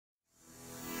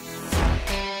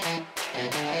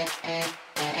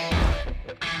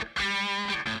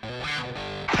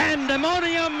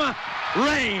Pandemonium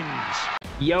reigns.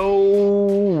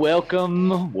 Yo,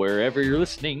 welcome wherever you're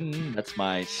listening. That's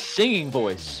my singing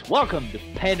voice. Welcome to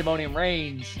Pandemonium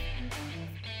Reigns.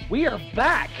 We are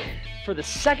back for the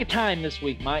second time this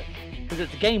week, Mike, because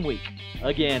it's game week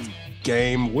again.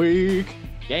 Game week.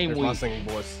 Game There's week. my singing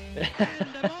voice.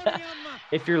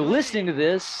 If you're listening to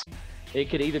this, it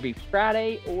could either be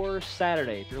Friday or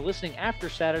Saturday. If you're listening after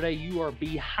Saturday, you are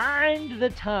behind the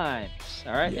times.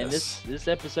 All right. Yes. And this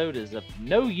episode is of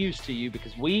no use to you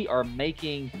because we are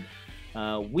making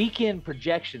weekend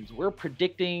projections. We're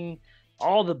predicting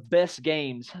all the best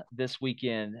games this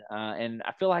weekend. And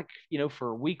I feel like,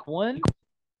 for week one,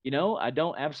 I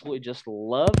don't absolutely just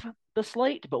love the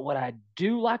slate, but what I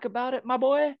do like about it, my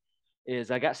boy,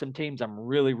 is I got some teams I'm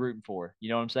really rooting for. You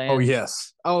know what I'm saying? Oh,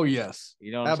 yes. Oh, yes.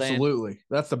 You know what I'm saying? Absolutely.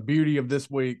 That's the beauty of this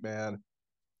week, man.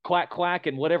 Quack, quack,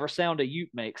 and whatever sound a ute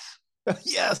makes.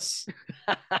 Yes.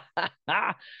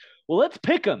 Well, let's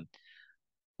pick them.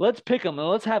 Let's pick them, and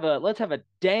let's have a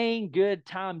dang good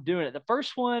time doing it. The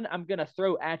first one I'm gonna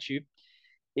throw at you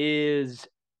is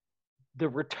the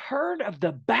return of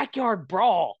the backyard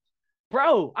brawl.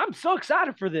 Bro, I'm so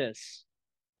excited for this.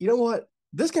 You know what?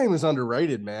 This game is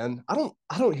underrated, man. I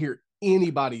don't hear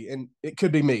anybody, and it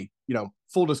could be me,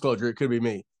 full disclosure, it could be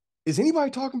me. Is anybody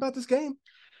talking about this game?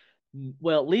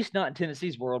 Well, at least not in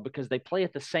Tennessee's world because they play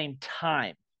at the same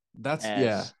time as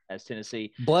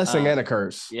Tennessee. Blessing and a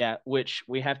curse. Yeah, which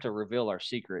we have to reveal our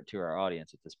secret to our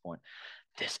audience at this point.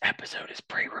 This episode is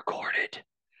pre-recorded.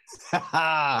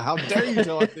 How dare you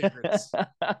tell our secrets?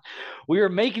 We are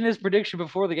making this prediction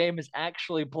before the game is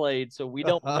actually played, so we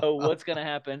don't know what's going to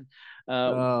happen.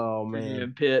 Oh, man.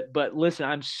 In Pitt. But listen,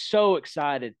 I'm so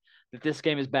excited that this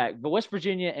game is back. But West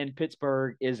Virginia and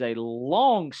Pittsburgh is a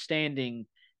long-standing,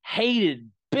 hated,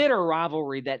 bitter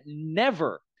rivalry that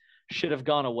never should have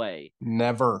gone away.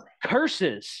 Never.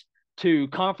 Curses to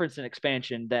conference and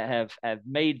expansion that have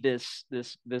made this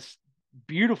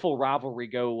beautiful rivalry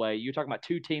go away. You're talking about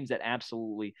two teams that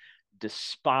absolutely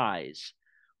despise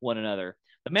one another.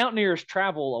 The Mountaineers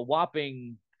travel a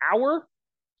whopping hour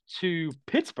to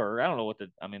Pittsburgh. I don't know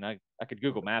I could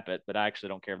Google map it, but I actually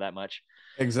don't care that much.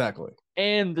 Exactly.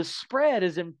 And the spread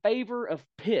is in favor of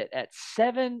Pitt at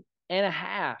 7.5.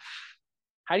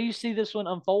 How do you see this one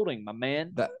unfolding, my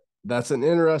man? That's an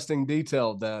interesting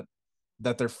detail that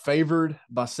they're favored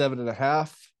by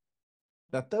 7.5.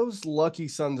 That those lucky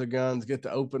sons of guns get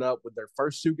to open up with their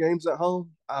first two games at home.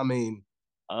 I mean,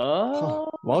 why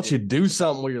don't you do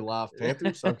something with your life,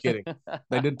 Panthers? I'm kidding.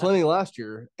 They did plenty last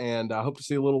year, and I hope to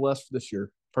see a little less for this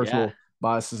year. Personal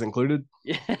biases included.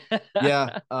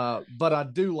 Yeah. But I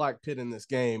do like Pitt in this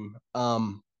game.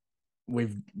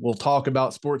 We'll talk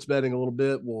about sports betting a little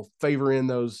bit. We'll favor in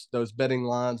those betting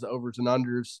lines, the overs and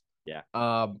unders. Yeah.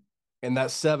 And that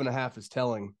 7.5 is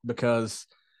telling because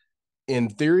in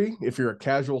theory, if you're a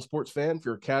casual sports fan, if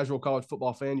you're a casual college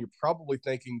football fan, you're probably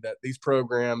thinking that these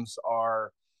programs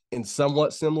are in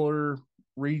somewhat similar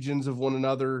regions of one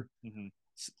another. Mm-hmm.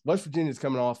 West Virginia's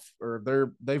coming off,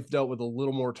 or they've dealt with a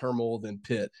little more turmoil than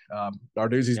Pitt.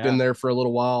 Narduzzi's been there for a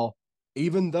little while,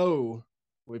 even though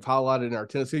we've highlighted in our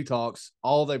Tennessee talks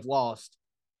all they've lost.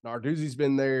 Narduzzi's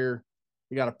been there.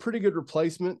 We got a pretty good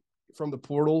replacement from the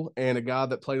portal and a guy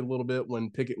that played a little bit when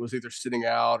Pickett was either sitting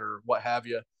out or what have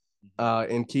you.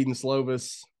 And Keaton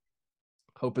Slovis,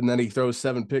 hoping that he throws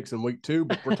 7 picks in week 2,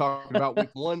 but we're talking about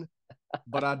week 1.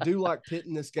 But I do like Pitt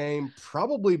in this game,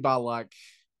 probably by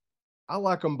I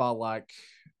like them by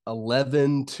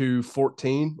 11 to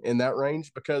 14 in that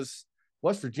range because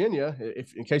West Virginia,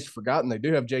 if in case you've forgotten, they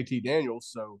do have JT Daniels.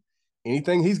 So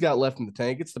anything he's got left in the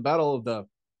tank, it's the battle of the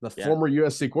former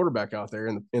USC quarterback out there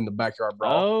in the backyard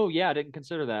brawl. Oh, yeah, I didn't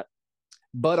consider that.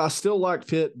 But I still like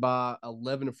Pitt by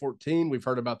 11 to 14. We've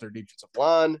heard about their defensive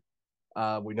line.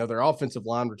 We know their offensive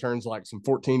line returns like some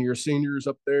 14-year seniors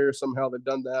up there. Somehow they've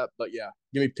done that. But, yeah,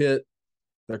 give me Pitt.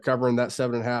 They're covering that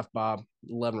 7.5 by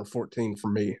 11 or 14 for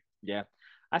me. Yeah.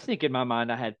 I think in my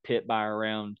mind I had Pitt by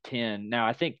around 10. Now,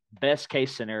 I think best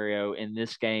case scenario in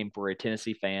this game for a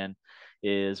Tennessee fan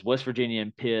is West Virginia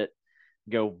and Pitt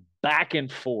go back and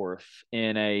forth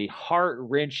in a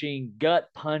heart-wrenching,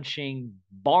 gut-punching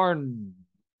barn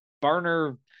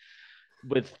burner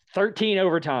with 13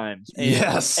 overtimes.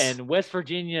 And West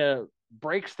Virginia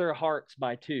breaks their hearts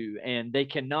by 2, and they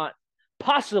cannot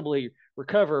possibly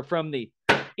recover from the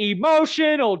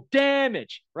emotional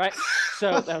damage, right?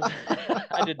 So that was,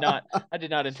 I did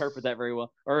not interpret that very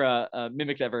well or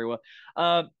mimic that very well.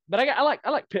 But I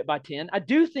like Pitt by 10. I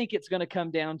do think it's going to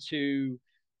come down to,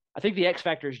 I think the X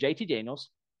factor is JT Daniels.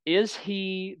 Is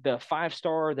he the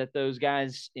 5-star that those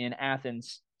guys in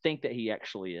Athens think that he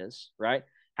actually is, right?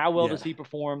 How well does he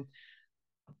perform?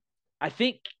 I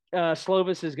think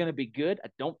Slovis is going to be good. I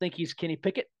don't think he's Kenny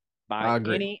Pickett by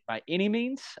any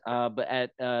means.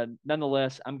 But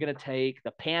nonetheless, I'm going to take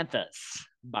the Panthers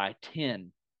by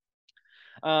 10.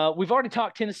 We've already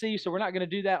talked Tennessee, so we're not going to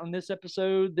do that on this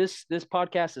episode. This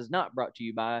podcast is not brought to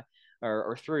you by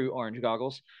or through Orange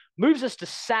Goggles. Moves us to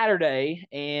Saturday,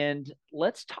 and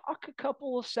let's talk a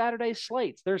couple of Saturday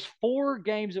slates. There's 4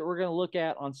 games that we're going to look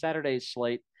at on Saturday's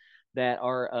slate that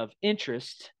are of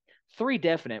interest. 3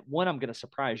 definite. One I'm going to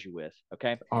surprise you with.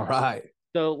 Okay. All right.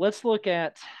 So let's look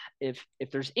at if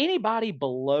there's anybody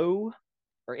below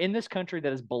or in this country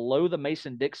that is below the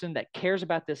Mason-Dixon that cares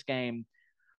about this game.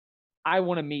 I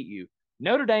want to meet you.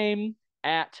 Notre Dame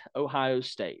at Ohio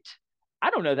State. I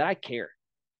don't know that I care.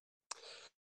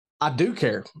 I do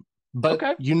care,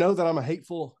 but you know that I'm a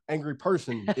hateful, angry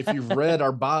person. If you've read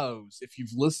our bios, if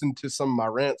you've listened to some of my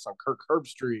rants on Kirk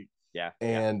Herbstreit,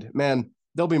 man,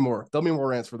 there'll be more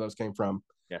rants where those came from.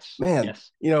 Yes, man.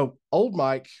 Yes. You know, old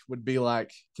Mike would be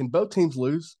like, "Can both teams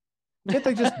lose? Can't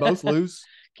they just both lose?"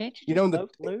 Can't you just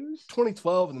both lose?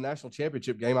 2012 in the national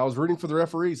championship game, I was rooting for the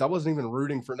referees. I wasn't even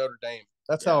rooting for Notre Dame.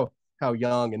 That's how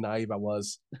young and naive I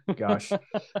was. Gosh,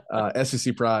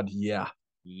 SEC pride. Yeah.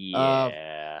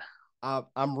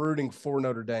 I'm rooting for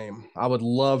Notre Dame. I would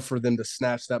love for them to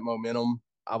snatch that momentum.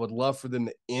 I would love for them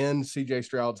to end C.J.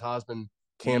 Stroud's Heisman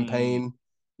campaign.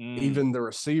 Even the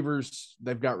receivers,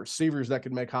 they've got receivers that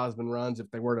could make Heisman runs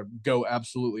if they were to go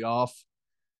absolutely off.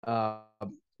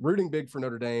 Rooting big for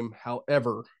Notre Dame.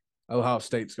 However, Ohio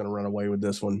State's going to run away with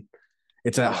this one.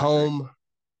 It's at home.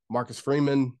 Marcus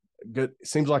Freeman, good.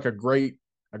 Seems like a great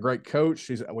coach.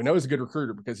 We know he's a good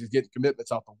recruiter because he's getting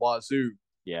commitments off the wazoo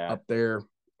up there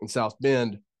in South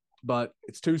Bend, but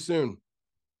it's too soon.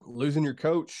 Losing your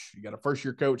coach, you got a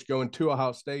first-year coach going to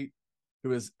Ohio State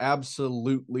who is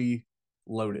absolutely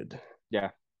loaded. Yeah.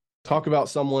 Talk about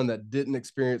someone that didn't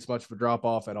experience much of a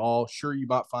drop-off at all. Sure, you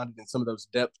might find it in some of those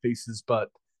depth pieces, but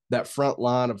that front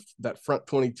line of that front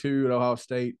 22 at Ohio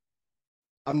State,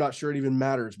 I'm not sure it even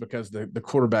matters because the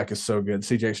quarterback is so good.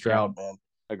 C.J. Stroud, man.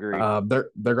 Agree.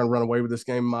 They're going to run away with this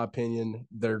game, in my opinion.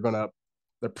 They're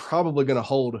probably going to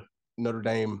hold Notre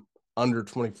Dame under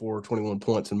 24, 21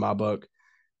 points in my book.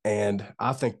 And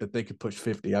I think that they could push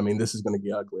 50. I mean, this is going to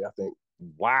get ugly, I think.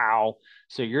 Wow.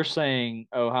 So you're saying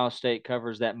Ohio State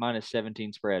covers that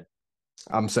 -17 spread?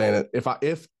 I'm saying it.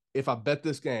 If I bet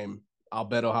this game, I'll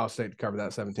bet Ohio State to cover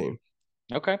that 17.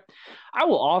 Okay. I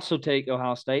will also take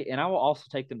Ohio State, and I will also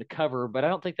take them to cover, but I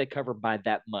don't think they cover by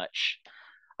that much.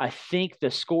 I think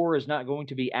the score is not going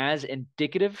to be as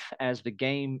indicative as the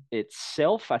game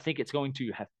itself. I think it's going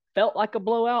to have felt like a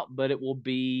blowout, but it will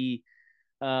be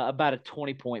about a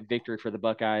 20-point victory for the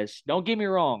Buckeyes. Don't get me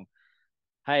wrong.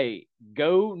 Hey,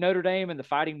 go Notre Dame and the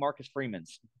Fighting Marcus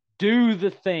Freemans. Do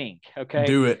the thing, okay?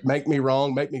 Do it. Make me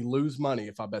wrong. Make me lose money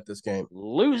if I bet this game.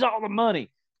 Lose all the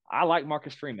money. I like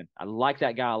Marcus Freeman. I like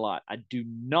that guy a lot. I do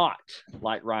not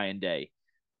like Ryan Day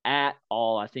at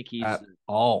all. I think he's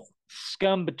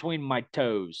scum between my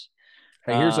toes.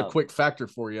 Hey, here's a quick factor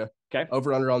for you. Okay.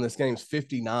 Over under on this game is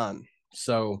 59.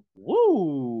 So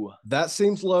woo, that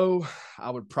seems low. I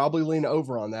would probably lean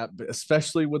over on that, but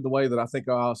especially with the way that I think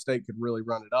Ohio State could really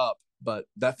run it up. But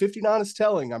that 59 is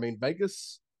telling. I mean,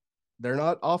 Vegas, they're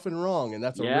not often wrong, and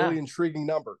that's a really intriguing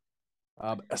number,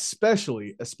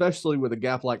 especially with a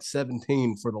gap like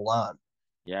 17 for the line.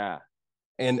 Yeah.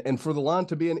 And for the line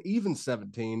to be an even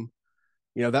 17,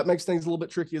 you know, that makes things a little bit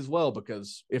tricky as well,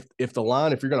 because if you're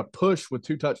going to push with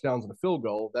 2 touchdowns and a field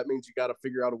goal, that means you got to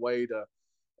figure out a way to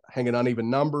hang an uneven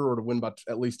number or to win by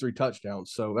at least 3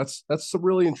 touchdowns. So that's some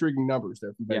really intriguing numbers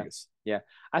there from Vegas. Yeah.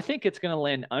 I think it's going to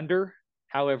land under.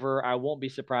 However, I won't be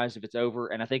surprised if it's over.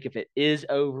 And I think if it is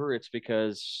over, it's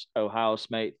because Ohio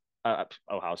State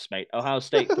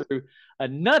threw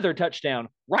another touchdown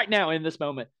right now in this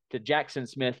moment to Jackson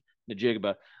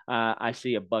Smith-Njigba. I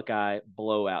see a Buckeye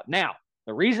blowout. Now,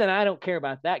 the reason I don't care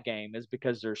about that game is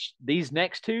because there's these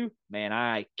next 2. Man,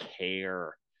 I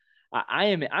care.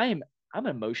 I'm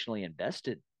emotionally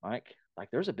invested, Mike. Like,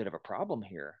 there's a bit of a problem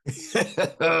here.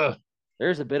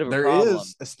 There's a bit of a problem. There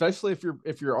is, especially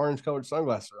if your orange-colored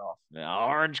sunglasses are off.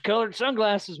 Orange-colored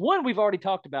sunglasses. One we've already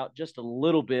talked about just a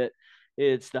little bit.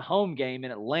 It's the home game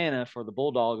in Atlanta for the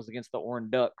Bulldogs against the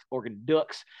Oregon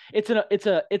Ducks. It's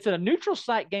a neutral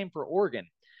site game for Oregon,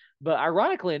 but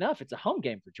ironically enough, it's a home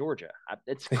game for Georgia.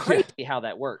 It's crazy how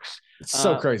that works. It's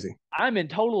so crazy. I'm in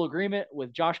total agreement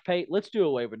with Josh Pate. Let's do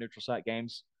away with neutral site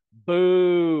games.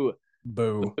 Boo.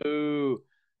 Boo. Boo.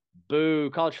 Boo.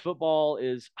 College football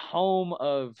is home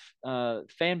of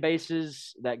fan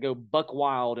bases that go buck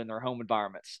wild in their home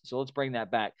environments. So let's bring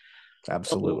that back.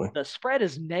 Absolutely. The spread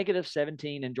is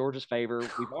 -17 in Georgia's favor.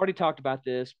 We've already talked about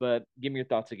this, but give me your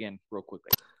thoughts again real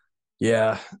quickly.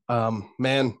 Yeah.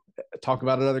 Man, talk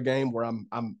about another game where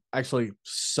I'm actually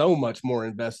so much more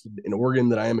invested in Oregon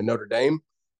than I am in Notre Dame.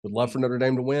 Would love for Notre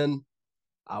Dame to win.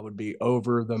 I would be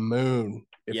over the moon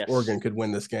if Oregon could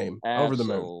win this game. Over the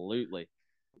moon. Absolutely.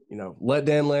 Let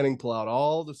Dan Lanning pull out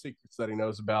all the secrets that he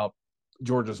knows about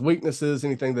Georgia's weaknesses,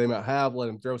 anything they might have. Let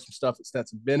him throw some stuff at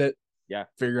Stetson Bennett. Yeah.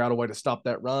 Figure out a way to stop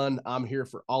that run. I'm here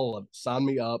for all of it. Sign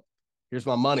me up. Here's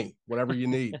my money, whatever you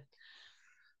need.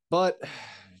 But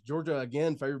Georgia,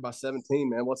 again, favored by 17,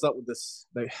 man. What's up with this?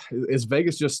 Is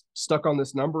Vegas just stuck on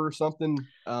this number or something?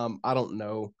 I don't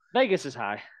know. Vegas is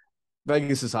high.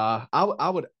 Vegas is high. I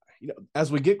would,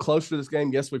 as we get closer to this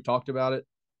game, yes, we've talked about it.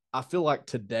 I feel like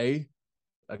today,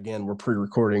 again, we're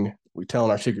pre-recording. We're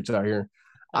telling our secrets out here.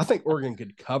 I think Oregon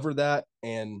could cover that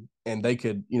and they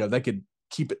could, they could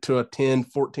keep it to a 10,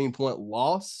 14-point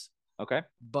loss. Okay.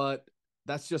 But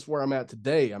that's just where I'm at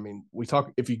today. I mean,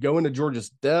 if you go into Georgia's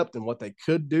depth and what they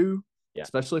could do,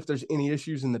 especially if there's any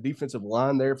issues in the defensive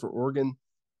line there for Oregon,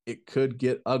 it could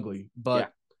get ugly.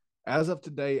 But as of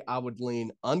today, I would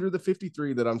lean under the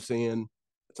 53 that I'm seeing.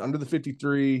 It's under the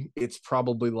 53. It's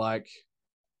probably like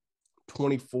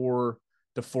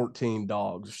 24-14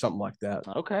 dogs or something like that.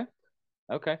 Okay.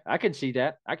 I can see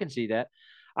that.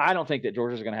 I don't think that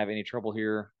Georgia's going to have any trouble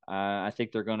here. I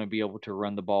think they're going to be able to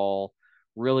run the ball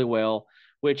really well,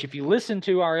 which if you listen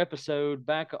to our episode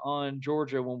back on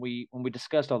Georgia when we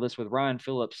discussed all this with Ryan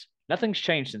Phillips, nothing's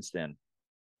changed since then.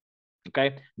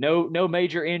 Okay. No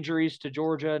major injuries to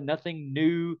Georgia, nothing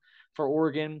new for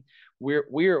Oregon.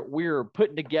 We're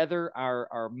putting together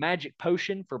our magic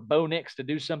potion for Bo Nix to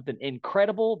do something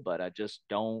incredible, but I just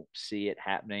don't see it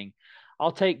happening.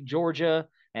 I'll take Georgia,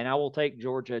 and I will take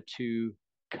Georgia to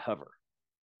cover,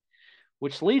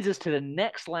 which leads us to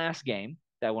the last game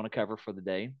that I want to cover for the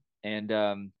day.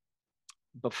 And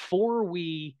before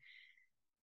we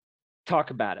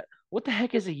talk about it, what the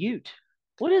heck is a Ute?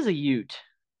 What is a Ute?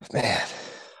 Man,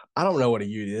 I don't know what a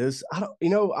Ute is.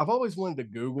 I've always wanted to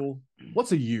Google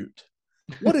what's a Ute.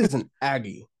 What is an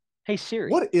Aggie? Hey Siri.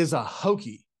 What is a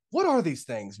Hokie? What are these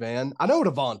things, man? I know what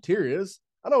a Volunteer is.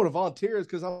 I know what a Volunteer is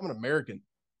because I'm an American.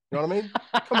 You know what I mean?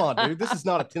 Come on, dude. This is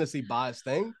not a Tennessee bias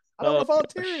thing. I know what a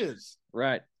Volunteer is.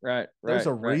 Right. There's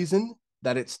a reason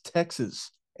that it's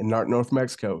Texas and not North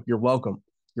Mexico. You're welcome.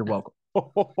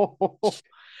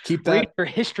 Keep that. Read your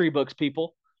history books,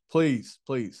 people. Please.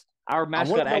 Our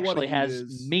mascot actually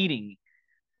has meaning.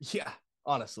 Yeah,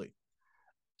 honestly.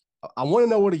 I want to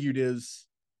know what a Ute is,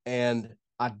 and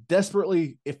I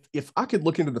desperately, if I could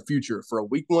look into the future for a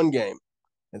week 1 game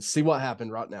and see what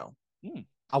happened right now,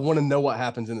 I want to know what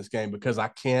happens in this game because I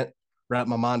can't wrap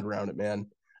my mind around it, man.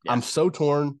 Yeah. I'm so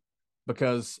torn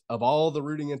because of all the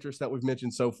rooting interest that we've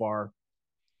mentioned so far.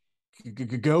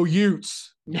 Go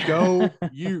Utes. Go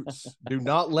Utes. Do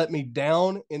not let me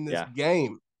down in this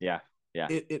game. Yeah.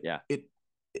 It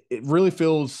really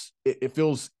feels it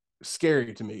feels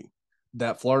scary to me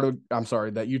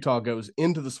that Utah goes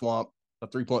into the swamp a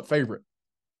 3-point favorite.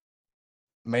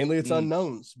 Mainly it's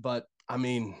unknowns, but I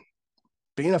mean,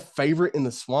 being a favorite in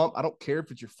the swamp, I don't care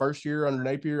if it's your first year under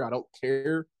Napier. I don't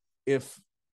care if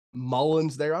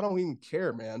Mullen's there. I don't even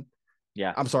care, man.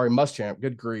 Yeah. I'm sorry, Muschamp.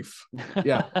 Good grief.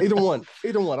 Yeah. Either one.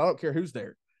 I don't care who's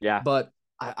there. Yeah. But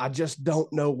I just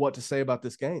don't know what to say about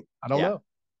this game. I don't know.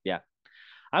 Yeah.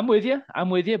 I'm with you.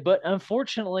 But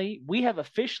unfortunately, we have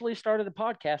officially started the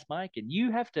podcast, Mike, and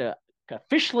you have to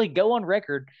officially go on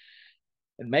record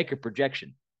and make a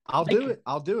projection. I'll do it.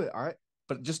 All right.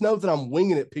 But just know that I'm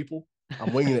winging it, people.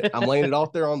 I'm winging it. I'm laying it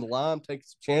out there on the line, taking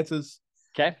some chances.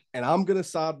 Okay. And I'm going to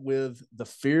side with the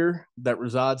fear that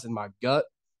resides in my gut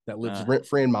that lives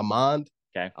rent-free in my mind.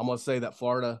 Okay. I'm going to say that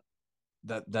Florida,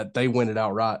 that they win it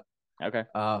outright. Okay.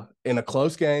 In a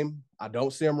close game, I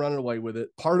don't see them running away with it.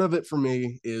 Part of it for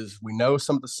me is we know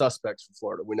some of the suspects for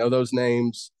Florida. We know those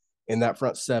names in that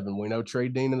front 7. We know Trey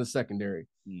Dean in the secondary.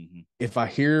 Mm-hmm. If I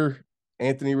hear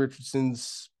Anthony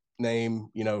Richardson's name,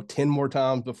 10 more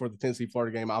times before the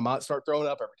Tennessee-Florida game, I might start throwing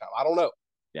up every time. I don't know.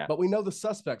 Yeah. But we know the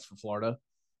suspects for Florida.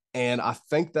 And I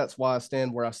think that's why I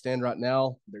stand where I stand right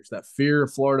now. There's that fear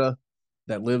of Florida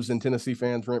that lives in Tennessee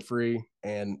fans rent-free.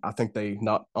 And I think they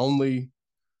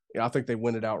I think they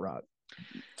win it outright.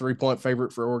 3-point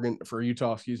favorite for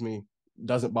Utah,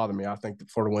 doesn't bother me. I think that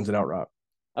Florida wins it outright.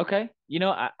 Okay.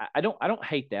 I don't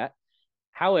hate that.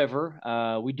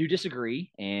 However, we do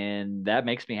disagree, and that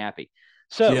makes me happy.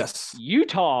 So yes.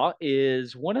 Utah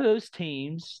is one of those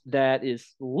teams that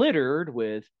is littered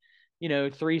with,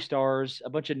 3 stars, a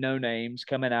bunch of no names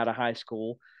coming out of high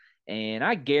school. And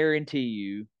I guarantee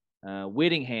you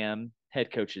Whittingham,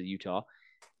 head coach of Utah,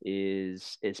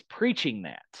 is preaching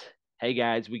that. Hey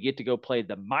guys, we get to go play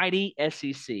the mighty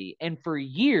SEC, and for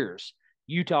years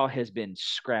Utah has been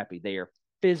scrappy. They are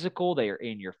physical. They are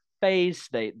in your face.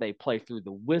 They play through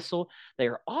the whistle. They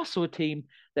are also a team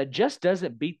that just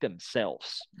doesn't beat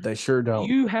themselves. They sure don't.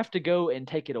 You have to go and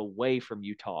take it away from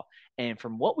Utah. And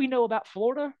from what we know about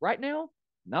Florida right now,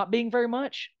 not being very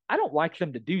much, I don't like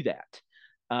them to do that.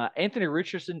 Anthony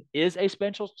Richardson is a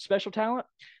special talent,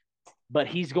 but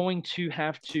he's going to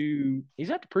have to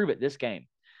prove it this game.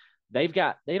 They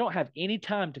don't have any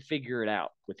time to figure it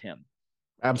out with him.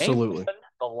 Absolutely.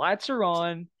 The lights are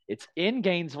on. It's in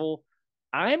Gainesville.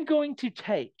 I'm going to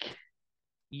take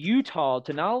Utah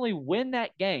to not only win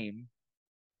that game,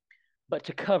 but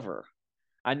to cover.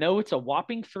 I know it's a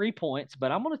whopping 3 points,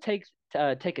 but I'm going to take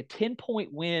a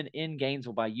 10-point win in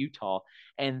Gainesville by Utah.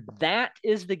 And that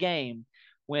is the game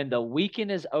when the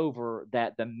weekend is over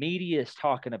that the media is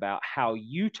talking about how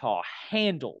Utah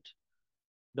handled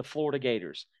the Florida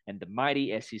Gators and the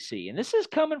mighty SEC. And this is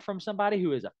coming from somebody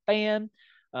who is a fan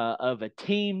of a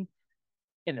team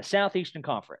in the Southeastern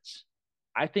Conference.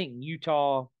 I think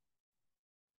Utah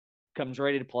comes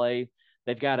ready to play.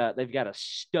 They've got a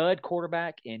stud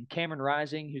quarterback in Cameron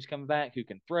Rising who's coming back, who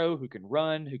can throw, who can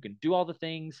run, who can do all the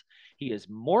things. He is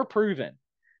more proven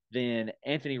than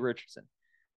Anthony Richardson.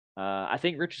 I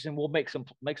think Richardson will make some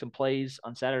plays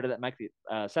on Saturday that make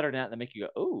Saturday night that make you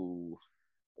go,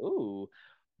 ooh.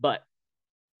 But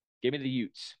give me the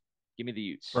Utes. Give me the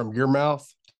Utes. From your mouth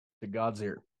to God's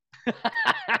ear.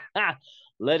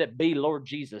 Let it be, Lord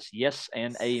Jesus. Yes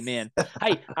and amen.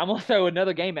 Hey, I'm going to throw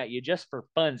another game at you just for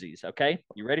funsies, okay?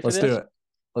 You ready for this?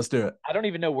 Let's do it. I don't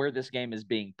even know where this game is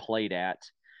being played at.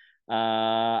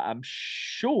 I'm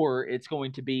sure it's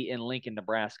going to be in Lincoln,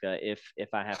 Nebraska, if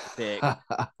I have to pick.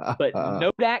 But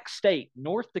Nodak State,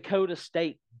 North Dakota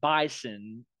State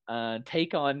Bison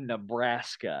take on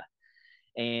Nebraska.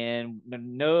 And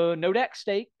Nodak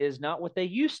State is not what they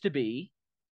used to be,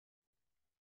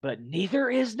 but neither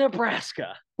is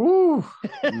Nebraska. Ooh,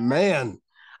 man.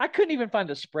 I couldn't even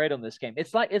find a spread on this game.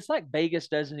 It's like Vegas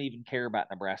doesn't even care about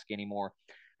Nebraska anymore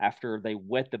after they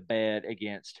wet the bed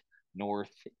against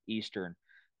Northeastern.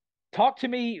 Talk to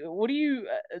me. What do you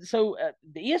the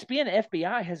ESPN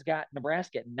FBI has got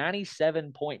Nebraska at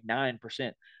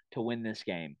 97.9% to win this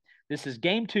game. This is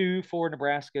game 2 for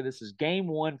Nebraska. This is game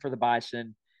 1 for the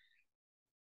Bison.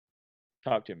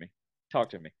 Talk to me.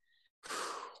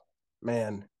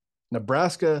 Man,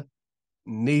 Nebraska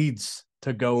needs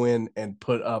to go in and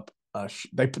put up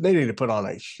they need to put on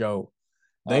a show.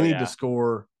 They need to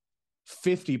score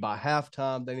 50 by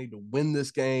halftime. They need to win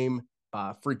this game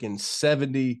by freaking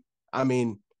 70. I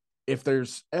mean, if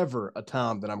there's ever a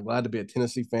time that I'm glad to be a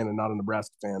Tennessee fan and not a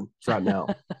Nebraska fan, it's right now.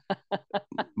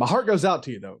 My heart goes out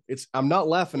to you, though. I'm not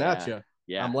laughing at you.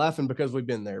 Yeah. I'm laughing because we've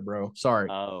been there, bro. Sorry.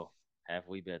 Oh, have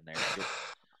we been there?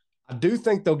 I do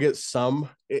think they'll get some.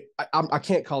 I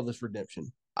can't call this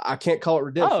redemption. I can't call it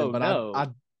redemption, but no.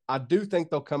 I do think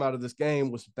they'll come out of this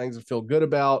game with some things to feel good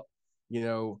about. You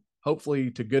know,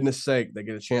 hopefully, to goodness sake, they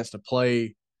get a chance to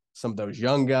play some of those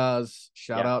young guys.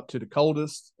 Shout out to the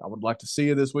coldest. I would like to see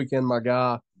you this weekend, my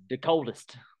guy. The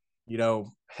coldest. You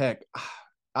know, heck,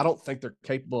 I don't think they're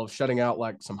capable of shutting out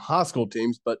like some high school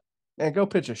teams, but man, go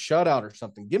pitch a shutout or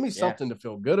something. Give me something to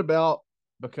feel good about,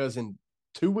 because in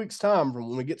 2 weeks' time from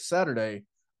when we get to Saturday,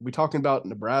 we'll be talking about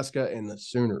Nebraska and the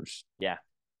Sooners. Yeah.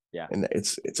 And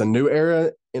it's a new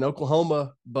era in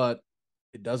Oklahoma, but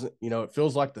it doesn't, it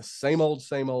feels like the same old,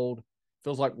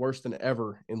 feels like worse than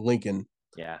ever in Lincoln.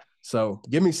 Yeah. So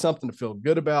give me something to feel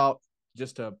good about,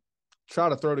 just to try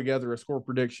to throw together a score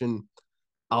prediction.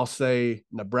 I'll say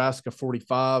Nebraska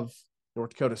 45, North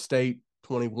Dakota State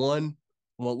 21.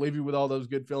 Won't leave you with all those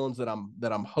good feelings that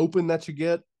I'm hoping that you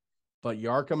get, but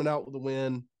you are coming out with a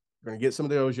win. You're going to get some of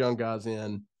those young guys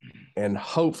in, and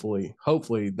hopefully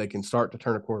they can start to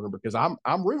turn a corner, because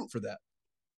I'm rooting for that.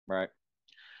 Right.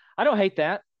 I don't hate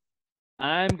that.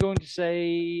 I'm going to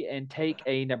say and take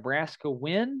a Nebraska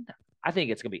win. I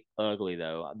think it's going to be ugly,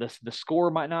 though. The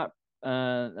score might not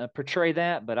portray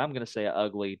that, but I'm going to say an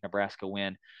ugly Nebraska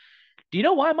win. Do you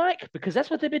know why, Mike? Because that's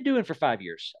what they've been doing for 5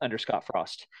 years under Scott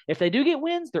Frost. If they do get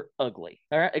wins, they're ugly.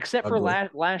 All right, except for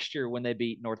last year when they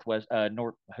beat Northwestern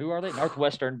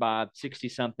by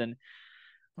 60-something.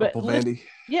 But listen,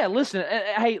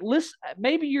 hey, listen.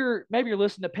 Maybe you're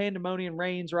listening to Pandemonium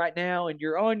Reigns right now, and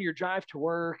you're on your drive to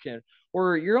work,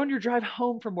 or you're on your drive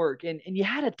home from work, and you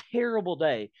had a terrible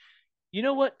day. You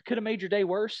know what could have made your day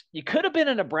worse? You could have been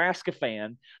a Nebraska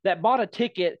fan that bought a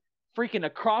ticket freaking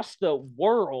across the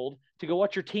world to go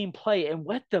watch your team play and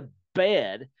wet the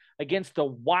bed against the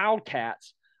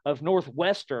Wildcats of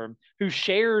Northwestern, who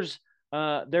shares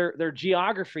their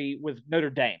geography with Notre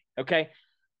Dame. Okay,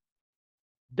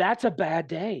 that's a bad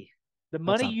day. The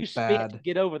money you spent to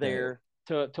get over there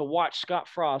to watch Scott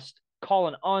Frost call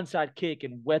an onside kick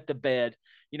and wet the bed.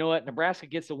 You know what? Nebraska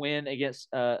gets a win against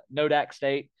Nodak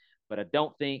State, but I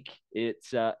don't think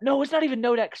it's no, it's not even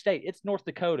Nodak State. It's North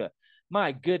Dakota.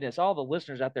 My goodness, all the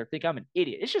listeners out there think I'm an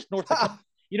idiot. It's just North Dakota.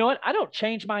 You know what? I don't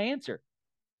change my answer.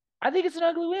 I think it's an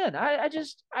ugly win. I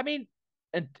mean,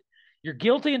 and you're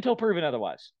guilty until proven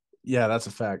otherwise. Yeah, that's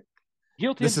a fact.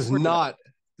 Guilty. This is not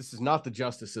the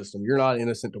justice system. You're not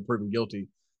innocent until proven guilty.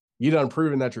 You done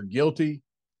proven that you're guilty,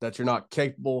 that you're not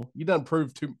capable. You done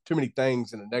proved too many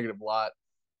things in a negative light.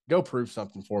 Go prove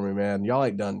something for me, man. Y'all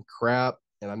ain't done crap,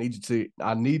 and I need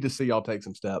to see y'all take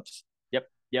some steps.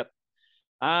 Yep.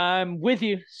 I'm with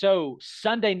you. So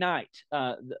Sunday night,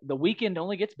 the weekend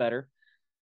only gets better.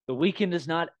 The weekend is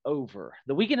not over.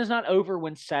 The weekend is not over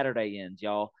when Saturday ends,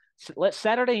 y'all. So let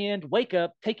Saturday end. Wake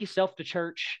up, take yourself to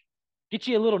church, get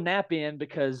you a little nap in,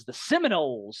 because the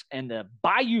Seminoles and the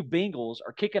Bayou Bengals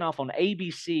are kicking off on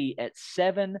ABC at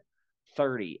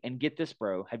 7:30. And get this,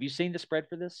 bro. Have you seen the spread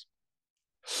for this?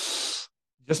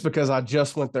 Just because I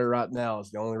just went there right now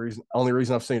is the only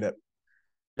reason I've seen it.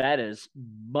 That is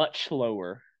much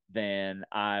lower than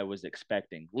I was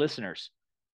expecting. Listeners,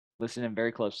 listen in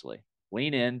very closely.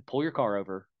 Lean in, pull your car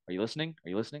over. Are you listening?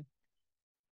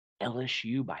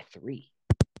 LSU by 3.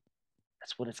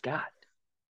 That's what it's got.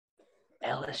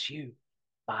 LSU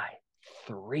by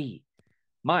 3.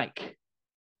 Mike,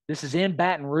 this is in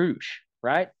Baton Rouge,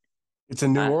 right? It's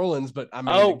in New Orleans, but I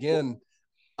mean, again,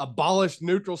 abolish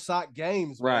neutral site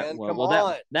games, right? Man. Well, Come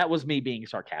on. That was me being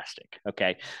sarcastic.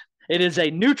 Okay, it is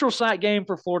a neutral site game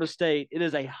for Florida State. It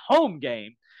is a home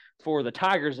game for the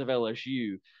Tigers of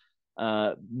LSU.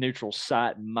 Neutral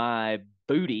site, my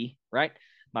booty, right?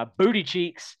 My booty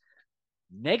cheeks.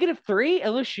 -3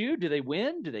 LSU. Do they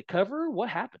win? Do they cover? What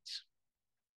happens?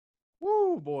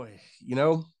 Oh boy,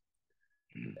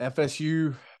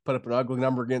 FSU put up an ugly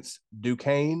number against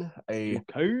Duquesne, a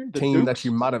team that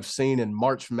you might have seen in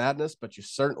March Madness, but you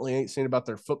certainly ain't seen about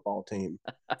their football team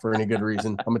for any good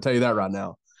reason. I'm gonna tell you that right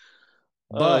now.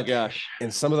 But gosh, in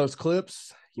some of those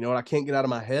clips, you know what I can't get out of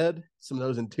my head? Some of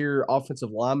those interior offensive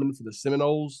linemen for the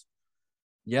Seminoles.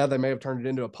 Yeah, they may have turned it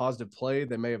into a positive play.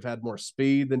 They may have had more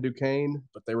speed than Duquesne,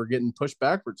 but they were getting pushed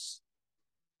backwards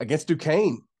against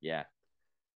Duquesne. Yeah.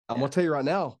 I'm going to tell you right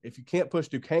now, if you can't push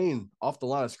Duquesne off the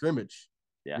line of scrimmage,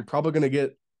 you're probably going to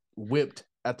get whipped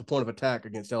at the point of attack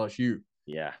against LSU.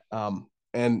 Yeah.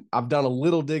 And I've done a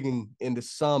little digging into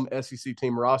some SEC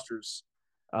team rosters.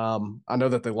 I know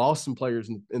that they lost some players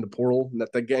in the portal and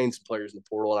that they gained some players in the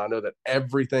portal. And I know that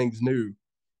everything's new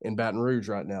in Baton Rouge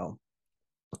right now.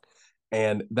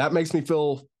 And that makes me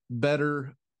feel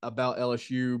better about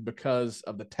LSU because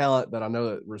of the talent that I know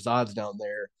that resides down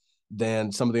there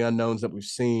than some of the unknowns that we've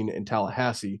seen in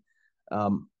Tallahassee.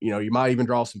 You might even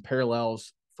draw some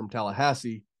parallels from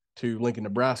Tallahassee to Lincoln,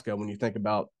 Nebraska when you think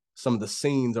about some of the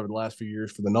scenes over the last few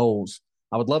years for the Noles.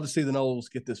 I would love to see the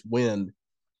Noles get this win.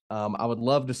 I would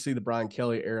love to see the Brian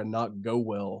Kelly era not go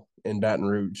well in Baton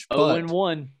Rouge.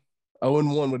 0-1.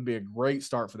 0-1 would be a great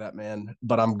start for that, man.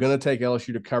 But I'm going to take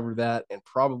LSU to cover that and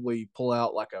probably pull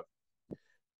out like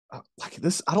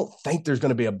this. I don't think there's going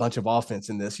to be a bunch of offense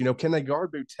in this. Can they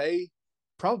guard Boutte?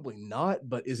 Probably not.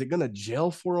 But is it going to gel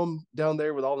for them down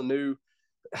there with all the new?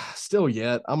 Still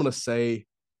yet. I'm going to say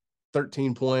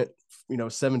 13-point,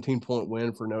 17-point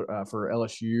win for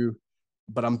LSU.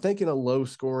 But I'm thinking a low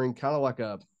scoring, kind of like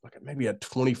maybe a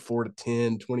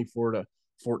 24-10,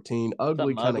 24-14,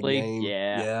 ugly kind of game.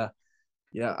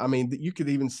 Yeah. I mean, you could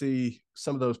even see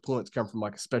some of those points come from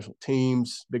like a special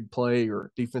teams, big play, or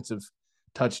defensive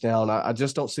touchdown. I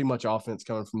just don't see much offense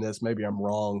coming from this. Maybe I'm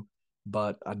wrong,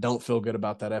 but I don't feel good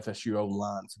about that FSU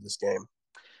O-line for this game.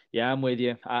 Yeah, I'm with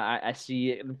you. I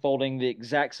see it unfolding the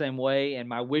exact same way, and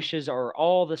my wishes are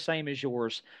all the same as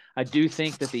yours. I do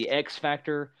think that the X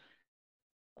factor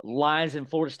lies in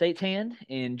Florida State's hand,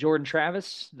 in Jordan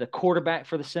Travis, the quarterback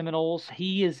for the Seminoles.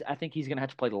 I think he's going to have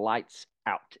to play the lights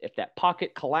out. If that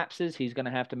pocket collapses, he's going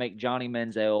to have to make Johnny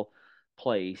Manziel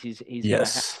plays. He's going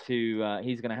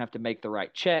to have to make the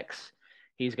right checks.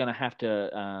 He's going to have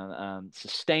to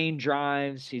sustain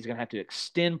drives. He's going to have to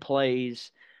extend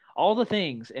plays, all the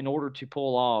things in order to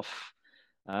pull off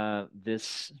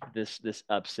this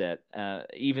upset.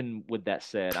 Even with that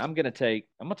said, I'm going to take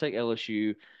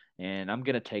LSU. And I'm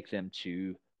going to take them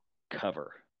to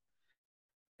cover.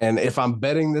 And if I'm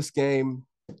betting this game,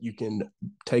 you can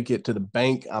take it to the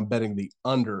bank. I'm betting the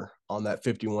under on that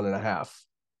 51.5.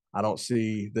 I don't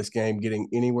see this game getting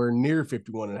anywhere near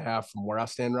 51.5 from where I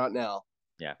stand right now.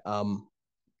 Yeah.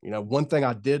 One thing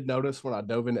I did notice when I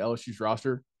dove into LSU's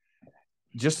roster,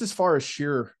 just as far as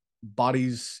sheer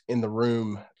bodies in the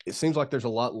room, it seems like there's a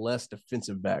lot less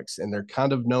defensive backs, and they're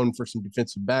kind of known for some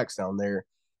defensive backs down there.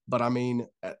 But I mean,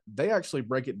 they actually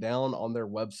break it down on their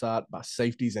website by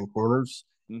safeties and corners.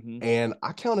 Mm-hmm. And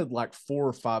I counted like 4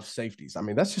 or 5 safeties. I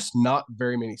mean, that's just not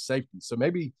very many safeties. So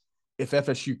maybe if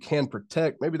FSU can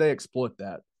protect, maybe they exploit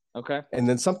that. Okay. And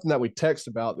then something that we text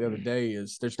about the other day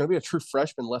is there's going to be a true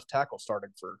freshman left tackle starting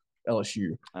for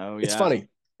LSU. Oh, yeah. It's funny.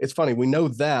 It's funny. We know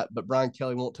that, but Brian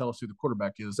Kelly won't tell us who the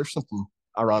quarterback is. There's something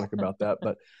ironic about that.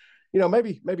 But,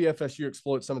 maybe FSU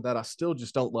exploits some of that. I still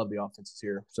just don't love the offenses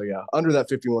here. So, yeah, under that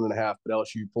 51.5, but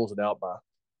LSU pulls it out by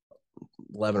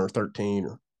 11 or 13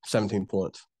 or 17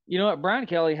 points. You know what? Brian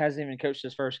Kelly hasn't even coached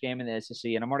his first game in the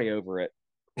SEC, and I'm already over it.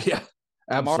 Yeah,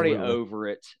 absolutely.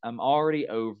 I'm already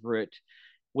over it.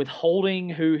 Withholding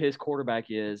who his quarterback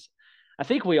is, I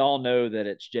think we all know that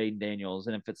it's Jayden Daniels,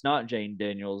 and if it's not Jayden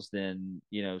Daniels, then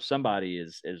somebody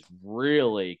is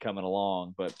really coming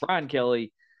along. But Brian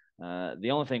Kelly, the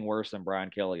only thing worse than Brian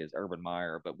Kelly is Urban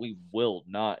Meyer, but we will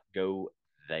not go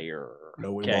there.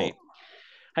 No, we won't.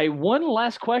 Hey, one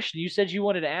last question. You said you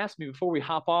wanted to ask me before we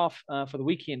hop off for the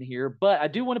weekend here, but I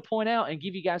do want to point out and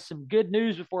give you guys some good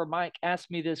news before Mike asked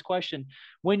me this question.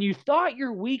 When you thought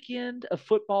your weekend of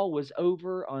football was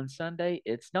over on Sunday,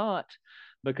 it's not,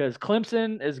 because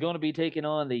Clemson is going to be taking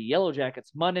on the Yellow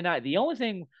Jackets Monday night. The only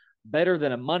thing better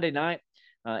than a Monday night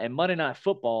and Monday Night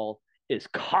Football is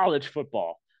college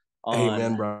football on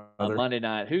a Monday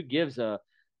night. Who gives a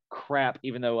crap,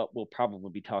 even though we'll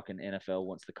probably be talking NFL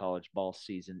once the college ball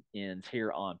season ends here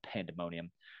on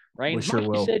Pandemonium. Rain, we sure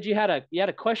will. You said you had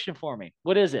a question for me.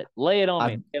 What is it? Lay it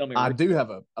on me. I do have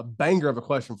a banger of a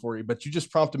question for you, but you just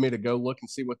prompted me to go look and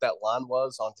see what that line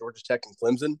was on Georgia Tech and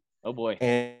Clemson. Oh boy.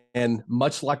 And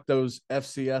much like those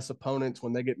FCS opponents,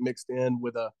 when they get mixed in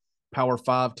with a Power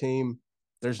 5 team,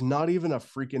 there's not even a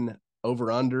freaking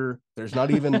over under. There's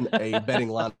not even a betting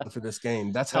line for this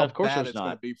game. That's how bad it's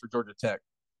going to be for Georgia Tech.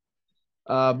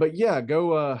 But yeah,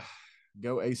 go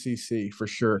ACC for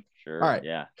sure. Sure. All right.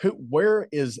 Yeah. Where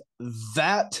is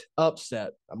that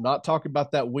upset? I'm not talking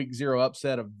about that week 0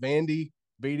 upset of Vandy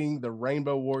beating the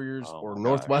Rainbow Warriors or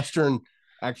Northwestern,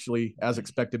 actually, as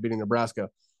expected, beating Nebraska.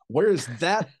 Where is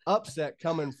that upset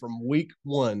coming from week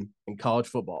 1 in college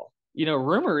football?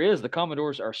 Rumor is the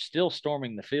Commodores are still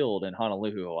storming the field in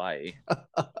Honolulu, Hawaii.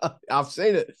 I've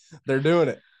seen it. They're doing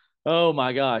it. Oh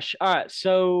my gosh. All right.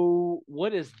 So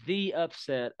what is the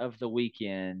upset of the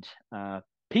weekend?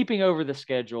 Peeping over the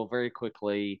schedule very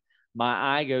quickly,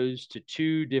 my eye goes to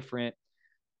 2 different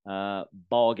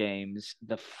ball games.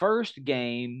 The first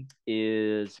game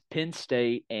is Penn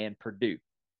State and Purdue.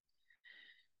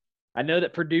 I know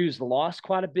that Purdue's lost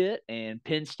quite a bit, and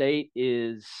Penn State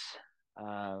is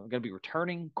going to be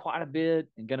returning quite a bit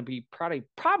and going to be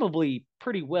probably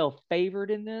pretty well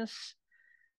favored in this.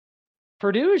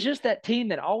 Purdue is just that team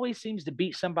that always seems to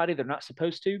beat somebody they're not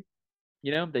supposed to.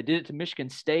 They did it to Michigan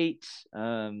State.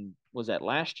 Was that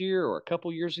last year or a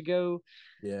couple years ago?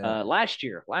 Yeah. Last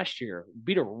year.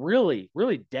 Beat a really,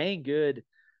 really dang good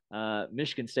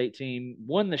Michigan State team.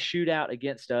 Won the shootout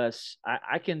against us.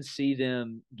 I can see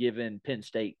them giving Penn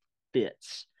State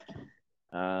fits.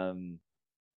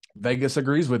 Vegas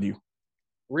agrees with you.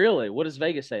 Really? What does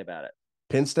Vegas say about it?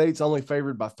 Penn State's only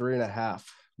favored by 3.5,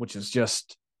 which is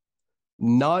just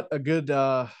not a good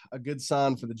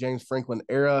sign for the James Franklin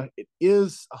era. It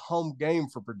is a home game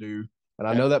for Purdue, and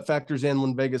I know that factors in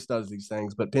when Vegas does these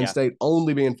things, but Penn State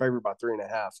only being favored by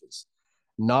 3.5 is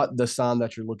not the sign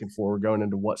that you're looking for going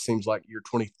into what seems like year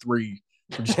 23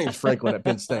 for James Franklin at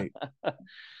Penn State.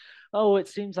 Oh, it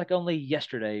seems like only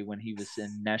yesterday when he was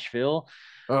in Nashville.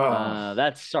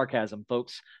 That's sarcasm,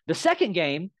 folks. The second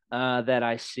game that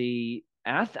I see,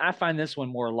 and I find this one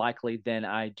more likely than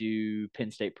I do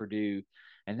Penn State Purdue,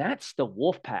 and that's the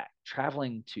Wolfpack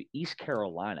traveling to East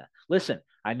Carolina. Listen,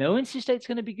 I know NC State's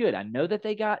going to be good. I know that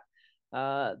they got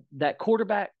that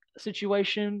quarterback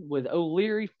situation with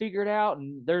O'Leary figured out,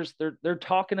 and they're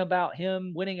talking about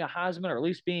him winning a Heisman or at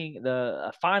least being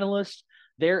a finalist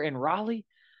there in Raleigh.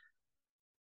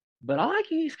 But I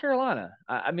like East Carolina.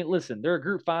 I mean, listen, they're a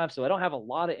Group 5, so I don't have a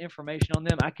lot of information on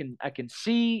them. I can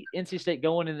see NC State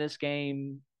going in this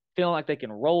game, feeling like they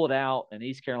can roll it out, and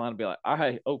East Carolina be like, all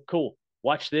right, oh, cool,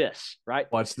 watch this,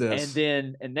 right? Watch this.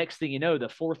 And next thing you know, the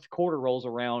fourth quarter rolls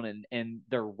around, and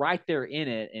they're right there in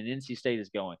it, and NC State is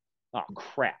going, oh,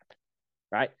 crap,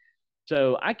 right?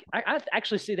 So I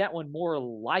actually see that one more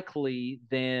likely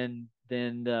than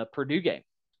the Purdue game.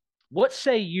 What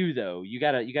say you, though? You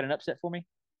got an upset for me?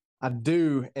 I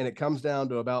do, and it comes down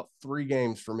to about 3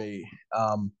 games for me.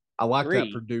 I like that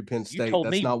Three. Purdue Penn You State. told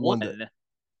That's me not one that.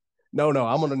 No,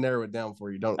 I'm going to narrow it down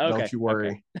for you. Don't you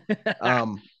worry. Okay.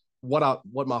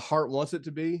 What my heart wants it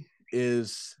to be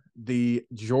is the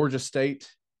Georgia State,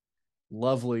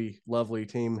 lovely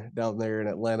team down there in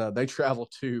Atlanta. They travel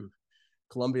to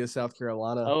Columbia, South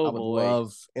Carolina. Oh, I would boy.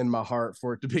 love in my heart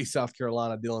for it to be South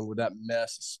Carolina dealing with that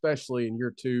mess, especially in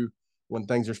year 2 when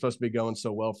things are supposed to be going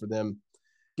so well for them.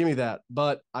 Give me that.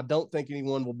 But I don't think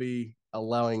anyone will be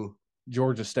allowing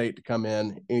Georgia State to come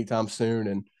in anytime soon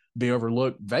and be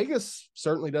overlooked. Vegas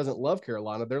certainly doesn't love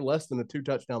Carolina. They're less than a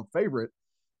 2-touchdown favorite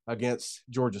against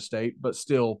Georgia State, but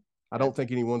still, I don't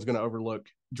think anyone's going to overlook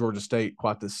Georgia State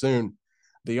quite this soon.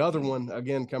 The other one,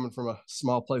 again, coming from a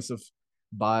small place of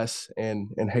bias and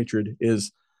hatred,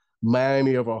 is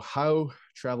Miami of Ohio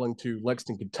traveling to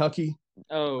Lexington, Kentucky.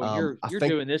 Oh, you're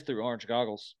doing this through orange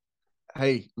goggles.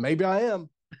 Hey, maybe I am,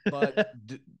 but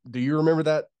do you remember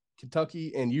that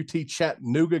Kentucky and UT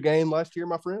Chattanooga game last year,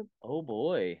 my friend? Oh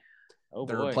boy,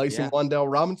 they're replacing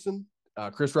Wan'Dale Robinson.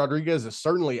 Chris Rodriguez is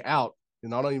certainly out,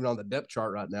 and not even on the depth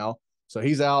chart right now, so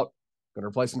he's out. Going to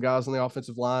replace some guys on the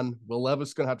offensive line. Will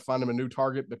Levis going to have to find him a new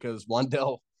target because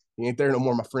Wan'Dale, he ain't there no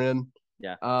more, my friend.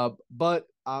 Yeah. But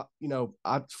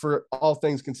for all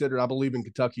things considered, I believe in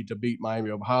Kentucky to beat Miami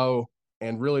of Ohio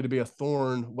and really to be a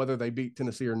thorn, whether they beat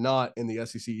Tennessee or not, in the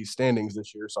SEC standings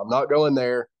this year. So I'm not going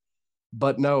there.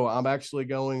 But no, I'm actually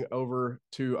going over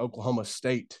to Oklahoma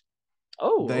State.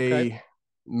 Oh, okay.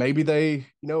 Maybe they,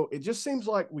 it just seems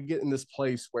like we get in this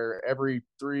place where every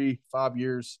 3-5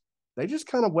 years, they just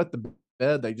kind of wet the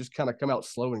bed. They just kind of come out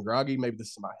slow and groggy. Maybe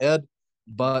this is in my head,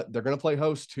 but they're going to play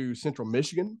host to Central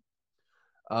Michigan.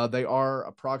 They are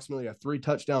approximately a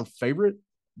 3-touchdown favorite,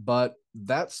 but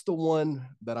that's the one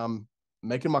that I'm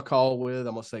making my call with.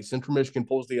 I'm going to say Central Michigan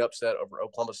pulls the upset over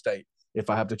Oklahoma State if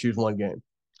I have to choose one game.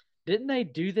 Didn't they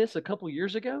do this a couple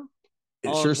years ago?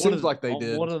 It sure seems like they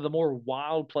did. One of the more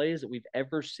wild plays that we've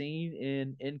ever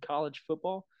seen in college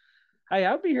football. Hey,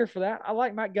 I would be here for that. I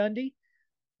like Mike Gundy.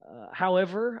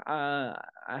 However, I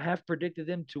have predicted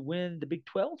them to win the Big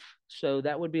 12, so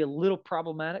that would be a little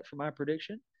problematic for my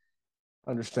prediction.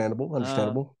 Understandable.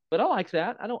 But I like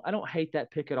that. I don't hate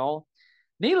that pick at all.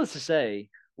 Needless to say,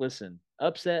 listen,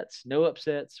 upsets, no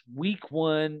upsets. Week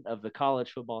 1 of the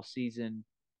college football season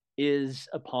is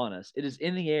upon us. It is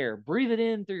in the air. Breathe it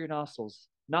in through your nostrils.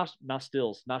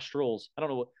 Nostrils. I don't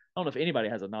know if anybody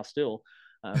has a nostril.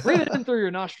 Breathe it in through your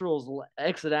nostrils,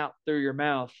 exit out through your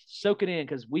mouth. Soak it in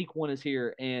because week 1 is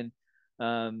here. And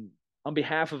on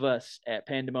behalf of us at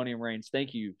Pandemonium Reigns,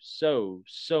 thank you so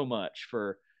much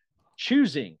for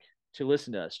choosing to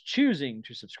listen to us, choosing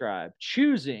to subscribe,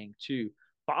 choosing to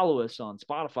follow us on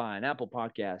Spotify and Apple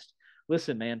Podcast.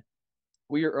 Listen, man,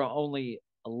 we are only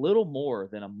a little more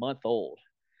than a month old.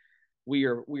 We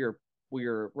are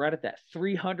right at that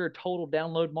 300 total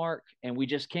download mark, and we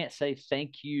just can't say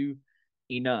thank you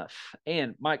enough.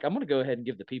 And Mike, I'm going to go ahead and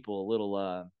give the people a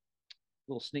little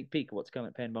sneak peek of what's coming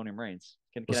at Pandemonium Reigns.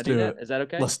 Can I do that? Is that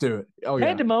okay? Let's do it. Oh yeah.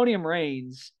 Pandemonium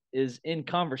Reigns is in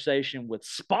conversation with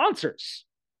sponsors.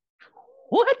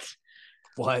 What?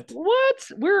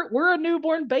 We're a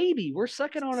newborn baby. We're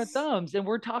sucking on our thumbs, and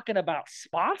we're talking about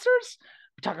sponsors.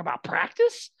 We're talking about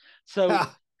practice. So,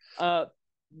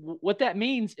 what that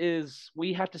means is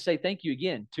we have to say thank you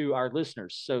again to our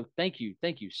listeners. So thank you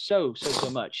so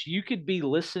much. You could be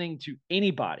listening to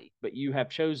anybody, but you have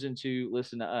chosen to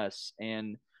listen to us.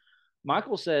 And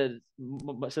Michael says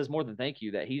more than thank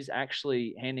you that he's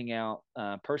actually handing out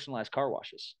personalized car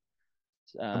washes.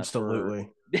 Absolutely.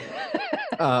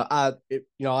 I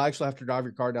actually have to drive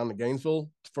your car down to Gainesville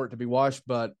for it to be washed,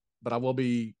 but I will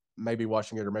be maybe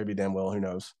washing it, or maybe damn well, who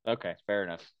knows. Okay, fair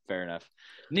enough.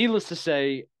 Needless to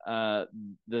say,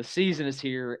 the season is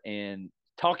here and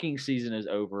talking season is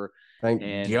over.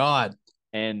 Thank God.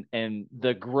 And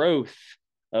the growth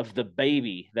of the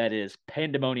baby that is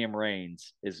Pandemonium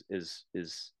Reigns is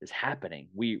happening.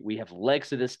 We have legs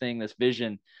to this thing, this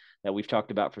vision that we've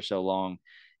talked about for so long.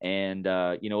 And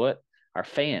you know what? Our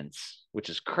fans, which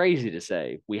is crazy to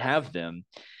say, we have them.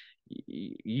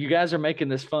 You guys are making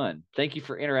this fun. Thank you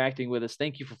for interacting with us.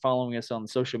 Thank you for following us on the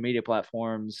social media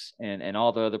platforms and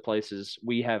all the other places.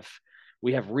 We have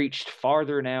reached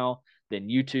farther now than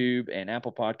YouTube and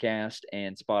Apple Podcast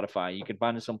and Spotify. You can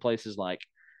find us on places like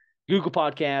Google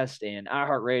Podcast and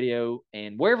iHeartRadio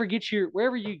and wherever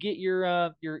you get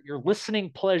your listening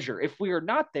pleasure. If we are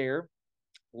not there,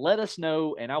 let us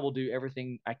know, and I will do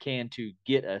everything I can to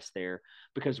get us there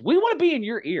because we want to be in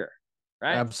your ear.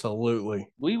 Right? Absolutely.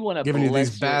 We want to giving you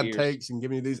these bad takes and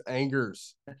giving you these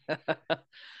angers.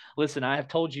 Listen, I have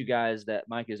told you guys that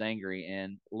Mike is angry,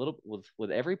 and a little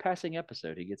with every passing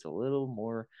episode, he gets a little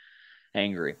more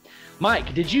angry.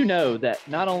 Mike, did you know that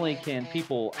not only can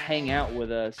people hang out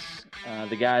with us,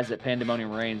 the guys at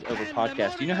Pandemonium Reigns over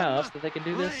podcast, do you know how else that they can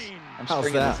do this?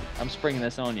 I'm springing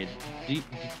this on you. Do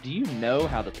you know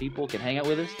how the people can hang out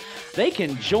with us? They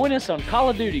can join us on Call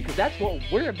of Duty, because that's what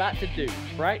we're about to do,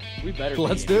 right? We better.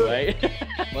 Let's do it.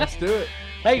 Let's do it.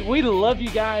 Hey, we love you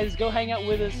guys. Go hang out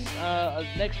with us.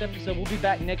 Next episode, we'll be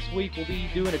back next week. We'll be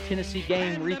doing a Tennessee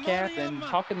game recap and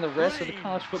talking the rest of the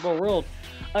college football world.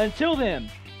 Until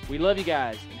then, we love you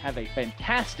guys and have a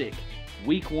fantastic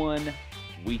Week 1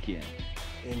 weekend.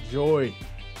 Enjoy.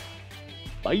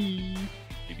 Bye.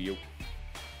 Video.